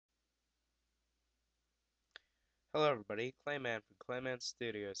Hello everybody, Clayman from Clayman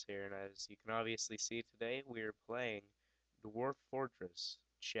Studios here, and as you can obviously see today, we are playing Dwarf Fortress,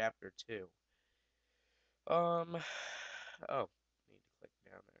 Chapter 2. Um, oh, need to click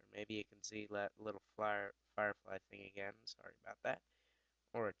down there. Maybe you can see that little firefly thing again, sorry about that.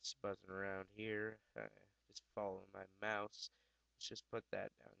 Or it's buzzing around here, just following my mouse. Let's just put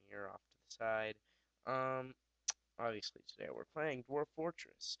that down here off to the side. Um, obviously today we're playing Dwarf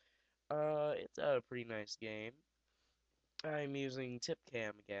Fortress. It's a pretty nice game. I'm using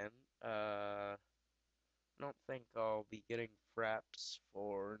TipCam again. I don't think I'll be getting fraps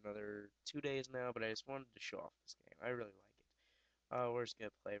for another 2 days now, but I just wanted to show off this game. I really like it. We're just gonna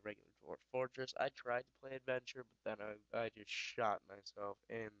play regular Dwarf Fortress. I tried to play Adventure, but then I just shot myself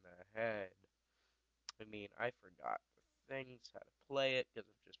in the head. I mean, I forgot the things, how to play it, because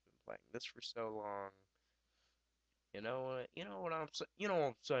I've just been playing this for so long. You know what? You know what I'm saying? You know what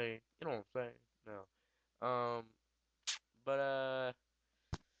I'm saying? You know what I'm saying? No. But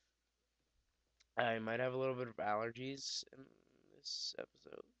I might have a little bit of allergies in this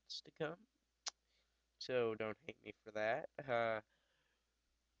episodes to come, so don't hate me for that.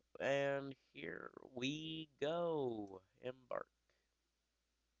 And here we go. Embark.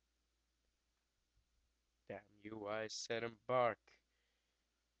 Damn you, I said embark.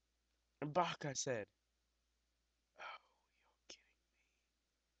 Embark, I said. Oh, you're kidding.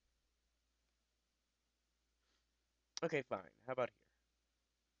 Okay, fine. How about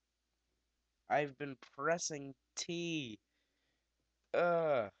here? I've been pressing T.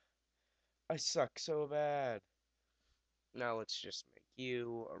 Ugh, I suck so bad. Now let's just make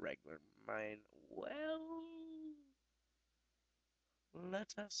you a regular mine. Well,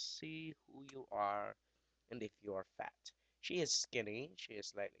 let us see who you are and if you are fat. She is skinny, she is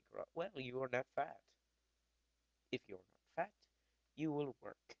slightly grown. Well, you are not fat. If you are not fat, you will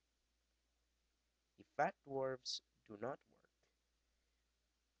work. The fat dwarves do not work,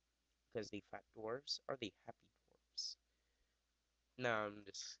 because the fat dwarves are the happy dwarves. Now I'm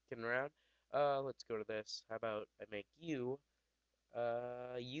just kidding around. Let's go to this. How about I make you,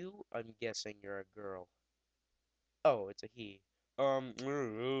 I'm guessing you're a girl. Oh, it's a he.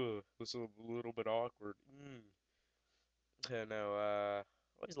 This is a little bit awkward. No,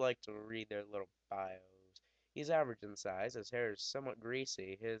 always like to read their little bios. He's average in size, his hair is somewhat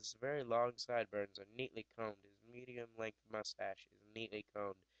greasy, his very long sideburns are neatly combed, his medium-length mustache is neatly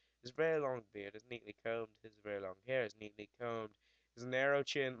combed, his very long beard is neatly combed, his very long hair is neatly combed, his narrow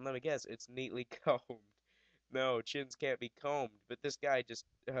chin, let me guess, it's neatly combed. No, chins can't be combed, but this guy just,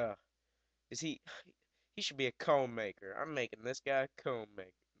 is he should be a comb maker. I'm making this guy a comb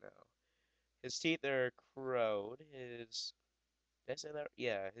maker. No. His teeth are crowed, did I say that?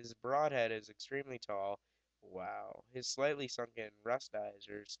 Yeah, his broad head is extremely tall. Wow. His slightly sunken rust eyes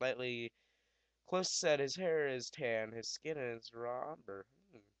are slightly close set. His hair is tan. His skin is raw umber.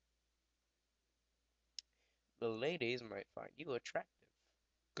 The ladies might find you attractive.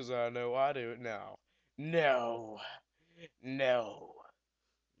 'Cause I know I do now. No. No.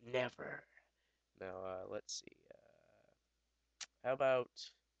 Never. Now, let's see. How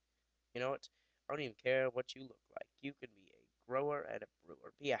about, you know what? I don't even care what you look like. You can be a grower and a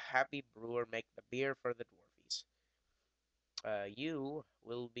brewer. Be a happy brewer. Make the beer for the dwarfies. You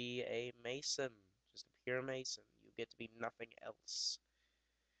will be a mason, just a pure mason. You get to be nothing else.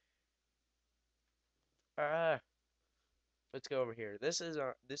 Uh, let's go over here. This is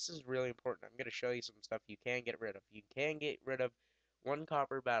really important. I'm gonna show you some stuff you can get rid of. You can get rid of one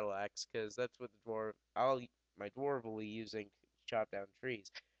copper battle axe because that's what the dwarf my dwarf will be using to chop down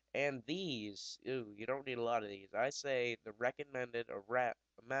trees. And these, ooh, you don't need a lot of these. I say the recommended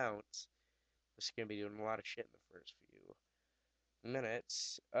amount. This is gonna be doing a lot of shit in the first few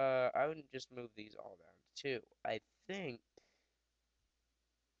minutes. I would just move these all down to two. Think,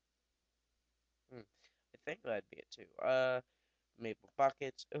 I think that'd be it too. Maple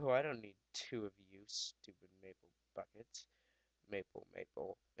buckets. Oh, I don't need two of you, stupid maple buckets. Maple,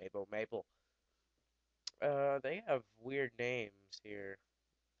 maple, maple, maple. They have weird names here.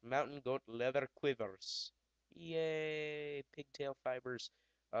 Mountain goat leather quivers. Yay, pigtail fibers.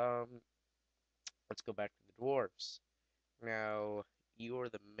 Um, let's go back to the dwarves. Now, you're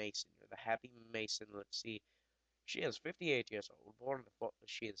the mason. You're the happy mason. Let's see. She is 58 years old, born in the fall.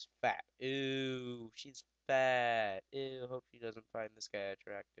 She is fat. Ooh, she's fat. Ew, hope she doesn't find this guy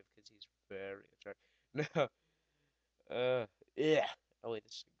attractive because he's very attractive. No, yeah. Oh wait,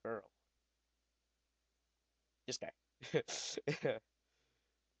 this is a girl. This guy.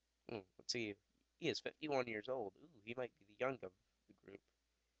 Let's see. He is 51 years old. Ooh, he might be the young of the group.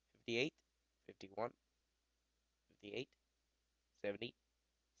 58, 51, 58, 70,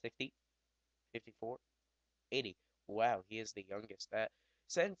 60, 54. 80. Wow, he is the youngest. That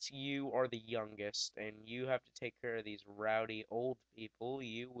since you are the youngest and you have to take care of these rowdy old people,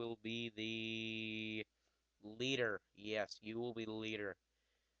 you will be the leader. Yes, you will be the leader.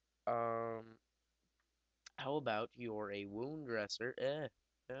 Um, how about you're a wound dresser?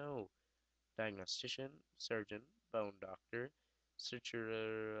 No. Diagnostician, surgeon, bone doctor,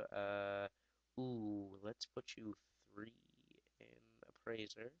 suturer, let's put you three in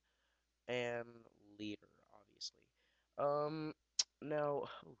appraiser and leader, obviously. Um, now,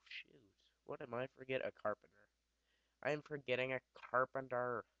 oh shoot, what am I forget? A carpenter. I am forgetting a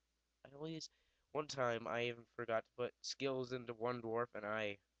carpenter. I always, one time I even forgot to put skills into one dwarf, and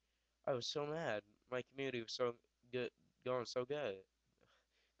I was so mad. My community was so good, going so good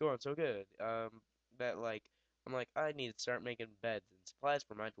going so good. That like I'm like I need to start making beds and supplies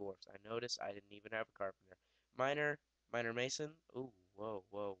for my dwarfs. I noticed I didn't even have a carpenter. Miner, miner mason. Ooh, whoa,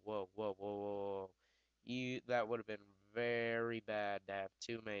 whoa, whoa, whoa, whoa, whoa. You that would have been very bad to have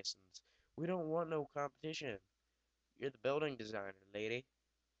two masons. We don't want no competition. You're the building designer, lady.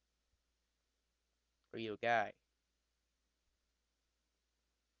 Or you a guy?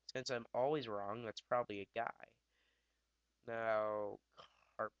 Since I'm always wrong, that's probably a guy. Now,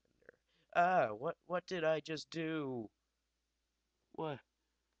 carpenter. What did I just do? What?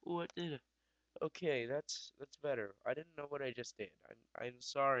 What did Okay, that's better. I didn't know what I just did. I'm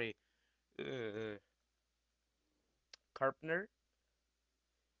sorry. Carpenter,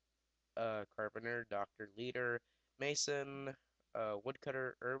 carpenter, doctor, leader, mason,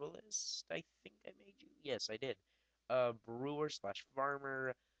 woodcutter, herbalist. I think I made you. Yes, I did. Brewer slash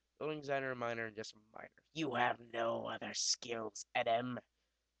farmer, building designer, miner, and just a miner. You have no other skills, Adam.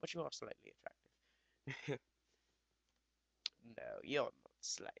 But you are slightly attractive. No, you're not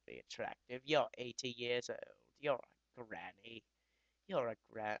slightly attractive. You're 80 years old. You're a granny. You're a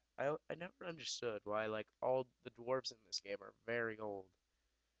I never understood why like all the dwarves in this game are very old.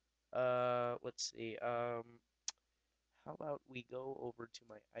 Let's see. How about we go over to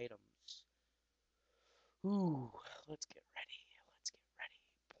my items? Ooh, let's get ready. Let's get ready.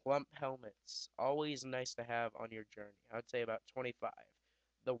 Plump helmets, always nice to have on your journey. I'd say about 25.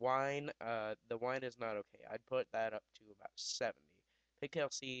 The wine is not okay. I'd put that up to about 70. Pigtail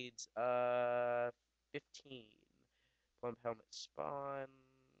seeds, 15. Plump helmet spawn,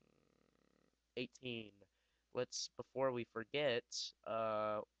 18. Let's, before we forget,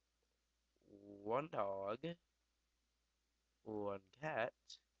 one dog, one cat,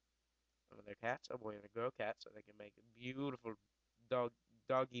 another cat, a boy and a girl cat, so they can make beautiful dog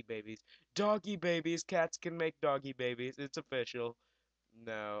doggy babies. Doggy babies! Cats can make doggy babies. It's official.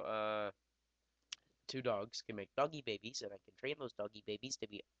 Now, two dogs can make doggy babies, and I can train those doggy babies to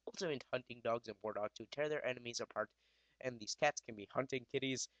be ultimate hunting dogs and war dogs to tear their enemies apart. And these cats can be hunting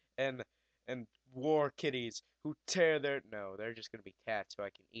kitties and and war kitties who tear their no, they're just gonna be cats who I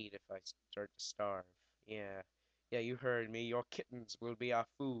can eat if I start to starve. Yeah. Yeah, you heard me. Your kittens will be our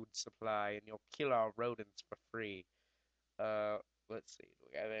food supply, and you'll kill our rodents for free. Uh, let's see. Do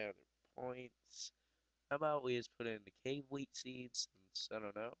we have any other points? How about we just put in the cave wheat seeds? And, I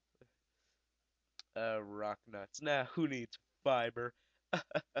don't know. Rock nuts. Nah, who needs fiber?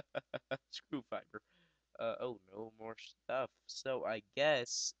 Screw fiber. Oh, no more stuff. So I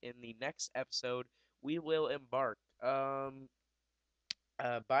guess in the next episode we will embark. Bye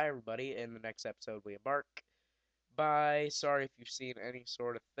everybody. In the next episode we embark. Bye. Sorry if you've seen any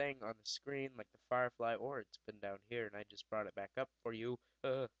sort of thing on the screen like the firefly, or it's been down here and I just brought it back up for you.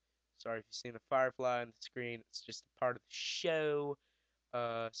 Sorry if you've seen a firefly on the screen. It's just a part of the show.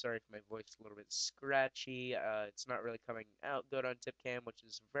 Sorry if my voice is a little bit scratchy. It's not really coming out good on TipCam, which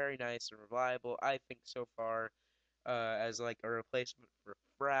is very nice and reliable, I think, so far, as like a replacement for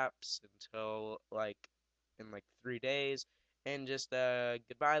Fraps until like in like 3 days. And just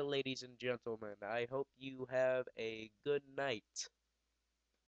goodbye, ladies and gentlemen. I hope you have a good night.